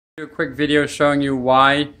A quick video showing you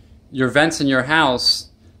why your vents in your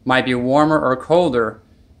house might be warmer or colder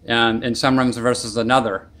in some rooms versus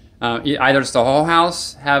another. Either it's the whole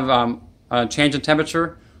house have a change in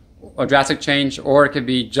temperature, a drastic change, or it could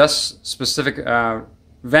be just specific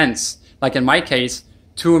vents. Like in my case,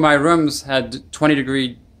 2 of my rooms had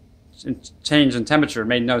 20-degree change in temperature. It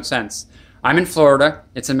made no sense. I'm in Florida.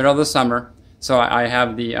 It's in the middle of the summer, so I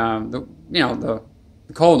have the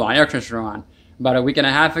cold on, air conditioner on. About a week and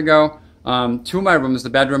a half ago, 2 of my rooms, the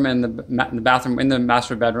bedroom and the bathroom in the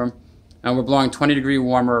master bedroom, were blowing 20-degree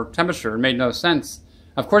warmer temperature. It made no sense.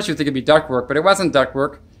 Of course, you'd think it'd be ductwork, but it wasn't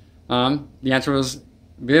ductwork. The answer was,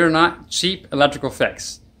 believe it or not, cheap electrical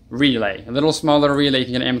fix. Relay. A little small little relay you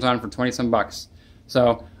can get on Amazon for 20-some bucks.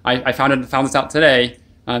 So I found this out today,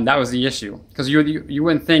 and that was the issue. Because you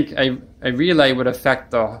wouldn't think a relay would affect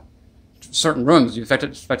the certain rooms. You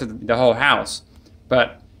affected the whole house.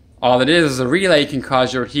 But all it is a relay can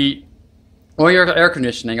cause your heat or your air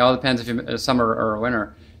conditioning, all depends if you're summer or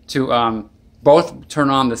winter, to both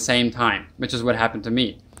turn on the same time, which is what happened to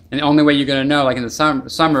me. And the only way you're going to know, like in the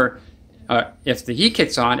summer, if the heat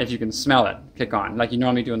kicks on, if you can smell it kick on, like you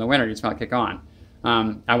normally do in the winter, you smell it kick on.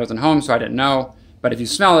 I wasn't home, so I didn't know. But if you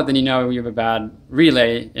smell it, then you know you have a bad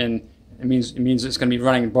relay, and it means it's going to be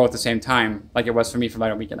running both at the same time, like it was for me for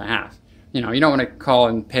about a week and a half. You know, you don't want to call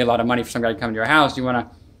and pay a lot of money for some guy to come to your house. You want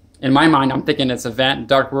to, in my mind, I'm thinking it's a vent,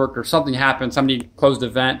 ductwork, or something happened. Somebody closed a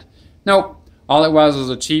vent. Nope. All it was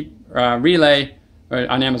a cheap relay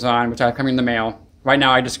on Amazon, which I come in the mail. Right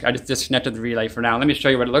now, I just disconnected the relay for now. Let me show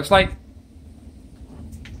you what it looks like.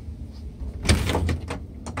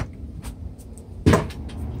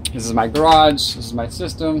 This is my garage. This is my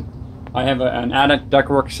system. I have an attic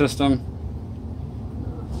ductwork system.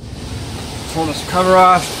 Pull this cover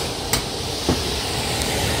off.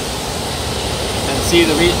 See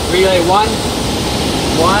the relay 1, 2.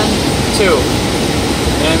 You know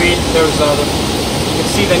what I mean? There's you can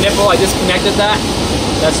see the nipple. I disconnected that.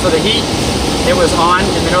 That's for the heat. It was on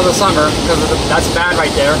in the middle of the summer because that's bad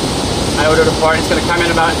right there. I ordered a part. It's going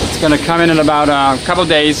to come in about a couple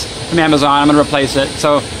days from Amazon. I'm going to replace it.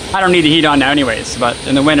 So I don't need the heat on now, anyways. But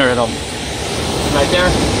in the winter, it'll right there.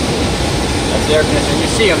 That's the air conditioning. You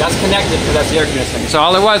see them. That's connected because that's the air conditioning. So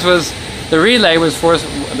all it was the relay was for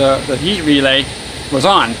the heat relay was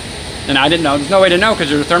on, and I didn't know. There's no way to know because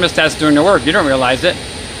your thermostat's doing the work. You don't realize it.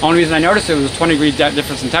 Only reason I noticed it was 20-degree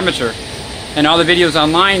difference in temperature. And all the videos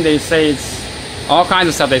online, they say it's all kinds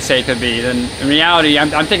of stuff they say it could be. And in reality, I'm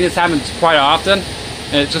thinking this happens quite often,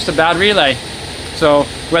 and it's just a bad relay. So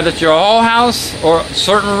whether it's your whole house or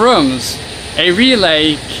certain rooms, a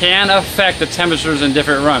relay can affect the temperatures in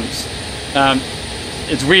different rooms.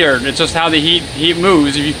 It's weird. It's just how the heat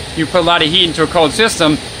moves. If you put a lot of heat into a cold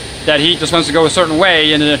system, that heat just wants to go a certain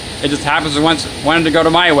way, and it just happens it wanted to go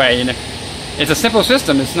to my way. And it's a simple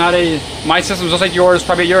system. It's not my system is just like yours,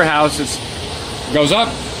 probably your house. It goes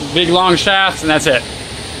up, big long shafts, and that's it.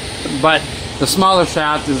 But the smaller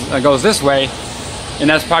shaft goes this way, and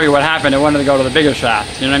that's probably what happened. It wanted to go to the bigger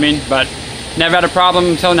shaft. You know what I mean? But never had a problem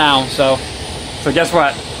until now. So guess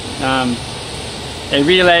what? A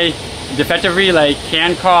relay, defective relay,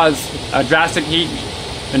 can cause a drastic heat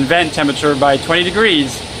and vent temperature by 20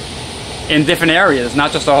 degrees. In different areas,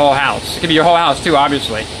 not just the whole house. It could be your whole house too,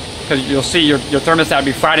 obviously, because you'll see your thermostat will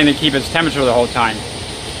be fighting to keep its temperature the whole time.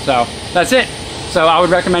 So that's it. So I would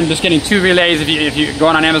recommend just getting 2 relays. If you go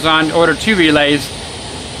on Amazon, order 2 relays.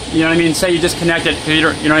 You know what I mean? Say you disconnect it, because you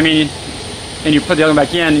know what I mean, and you put the other one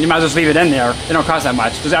back in. You might as well just leave it in there. It don't cost that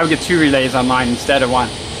much. Because I would get 2 relays on mine instead of 1.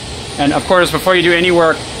 And of course, before you do any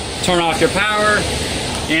work, turn off your power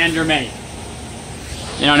and your main.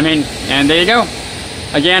 You know what I mean? And there you go.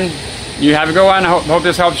 Again, you have a good one. I hope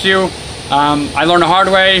this helps you. I learned the hard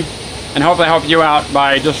way, and hopefully I help you out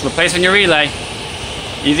by just replacing your relay.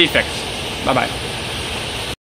 Easy fix. Bye-bye.